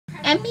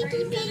I'm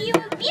making a video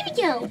of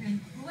Beardo.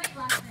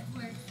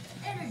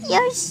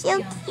 You're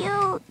so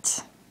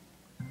cute.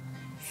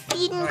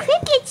 Feeding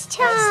crickets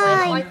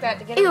time. Like that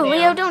to get Ew,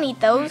 Leo, don't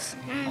eat those.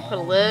 Put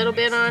a little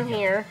bit on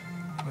here.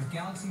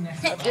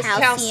 Just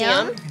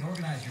calcium.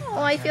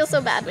 Oh, I feel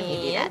so bad when you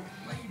do that.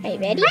 Are you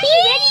ready?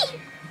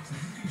 Ready?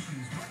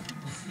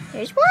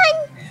 There's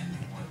one.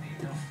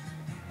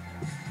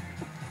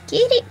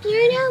 Get it,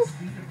 Beardo.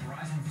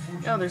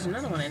 Oh, there's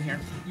another one in here.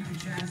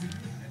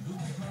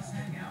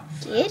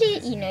 Get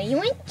it. You know you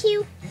want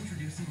to.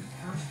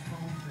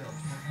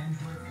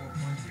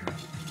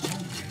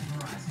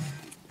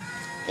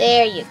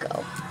 There you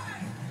go.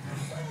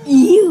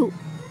 Ew.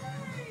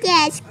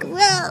 That's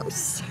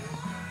gross.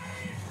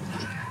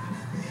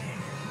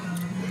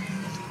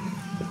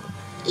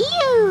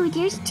 Ew,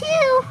 there's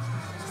two.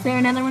 Is there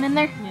another one in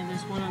there? Yeah,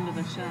 there's one under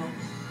the shell.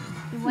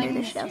 Under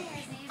the shell.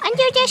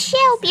 Under the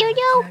shell,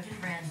 Beardo.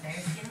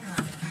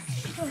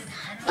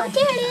 Oh,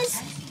 there it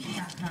is.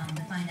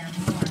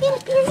 Get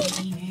it,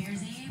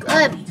 Beardo.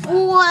 Good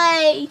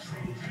boy.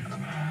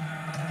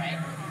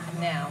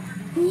 Now.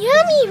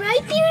 Yummy,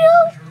 right, Beardo?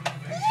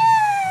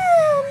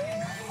 Yum,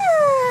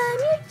 yum.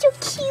 You're so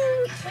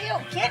cute.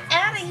 Leo, get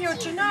out of here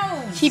with your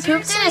nose. He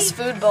pooped in his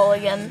food bowl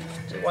again.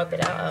 Did you wipe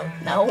it out? Oh,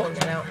 No. wipe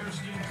it out.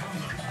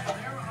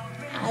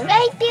 All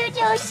right,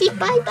 Beardo, say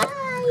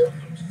bye-bye.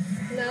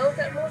 No,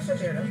 got more for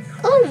Beardo.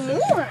 Oh,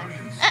 more.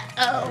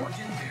 Uh-oh.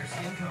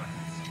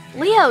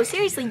 Leo,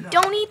 seriously,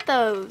 don't eat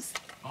those.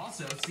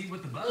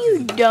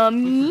 You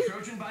dummy.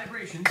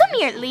 Come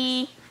here,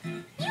 Lee.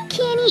 You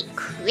can't eat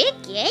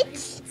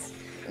crickets.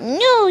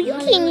 No, you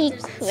can't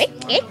eat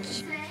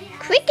crickets.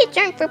 Crickets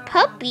aren't for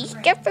puppies,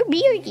 they're for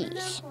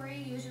beardies.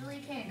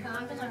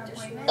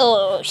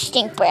 Oh,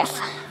 stink breath.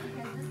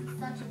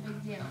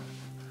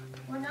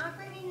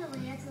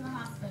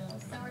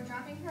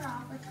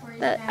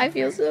 But I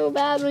feel so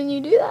bad when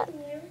you do that.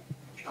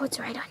 Oh, it's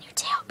right on your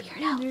tail,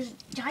 Beardo. There's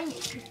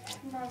giant.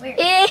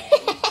 Where?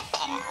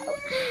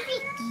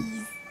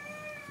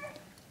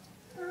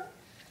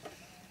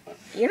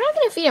 You're not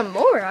going to feed him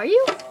more, are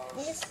you?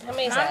 How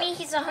many is that? Mommy,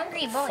 he's a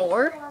hungry boy.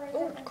 4?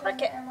 Ooh,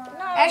 cricket.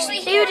 Actually,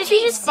 Ew, did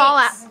he just fall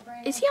out?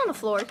 Is he on the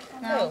floor?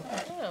 No.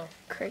 Oh.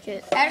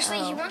 Cricket.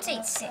 Actually, he once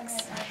ate 6.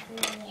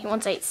 He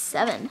once ate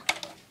 7.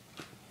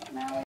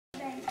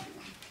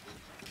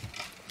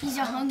 He's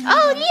a hungry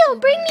Oh, Leo,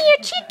 bring me your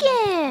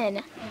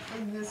chicken.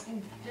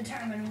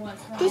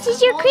 This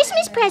is your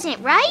Christmas present,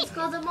 right? It's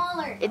called a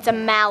mallard. It's a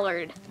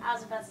mallard. I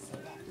was about to say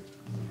that.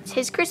 It's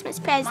his Christmas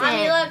present.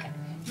 Mommy, look.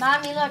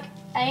 Mommy, look.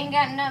 I ain't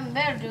got nothing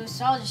better to do,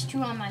 so I'll just chew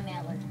on my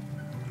mallard.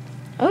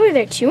 Oh, are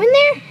there 2 in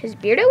there? Is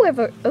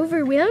Beardo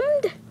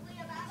overwhelmed?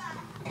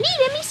 Lee,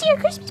 let me see your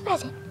Christmas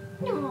present.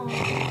 No.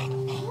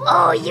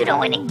 Oh, you don't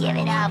want to give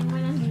it up.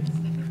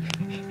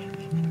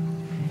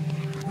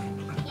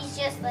 He's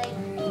just like,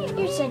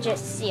 You're such a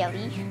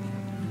silly.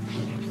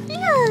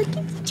 Look,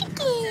 it's a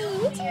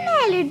chicken. It's a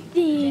mallard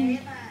thing.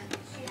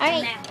 All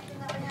right.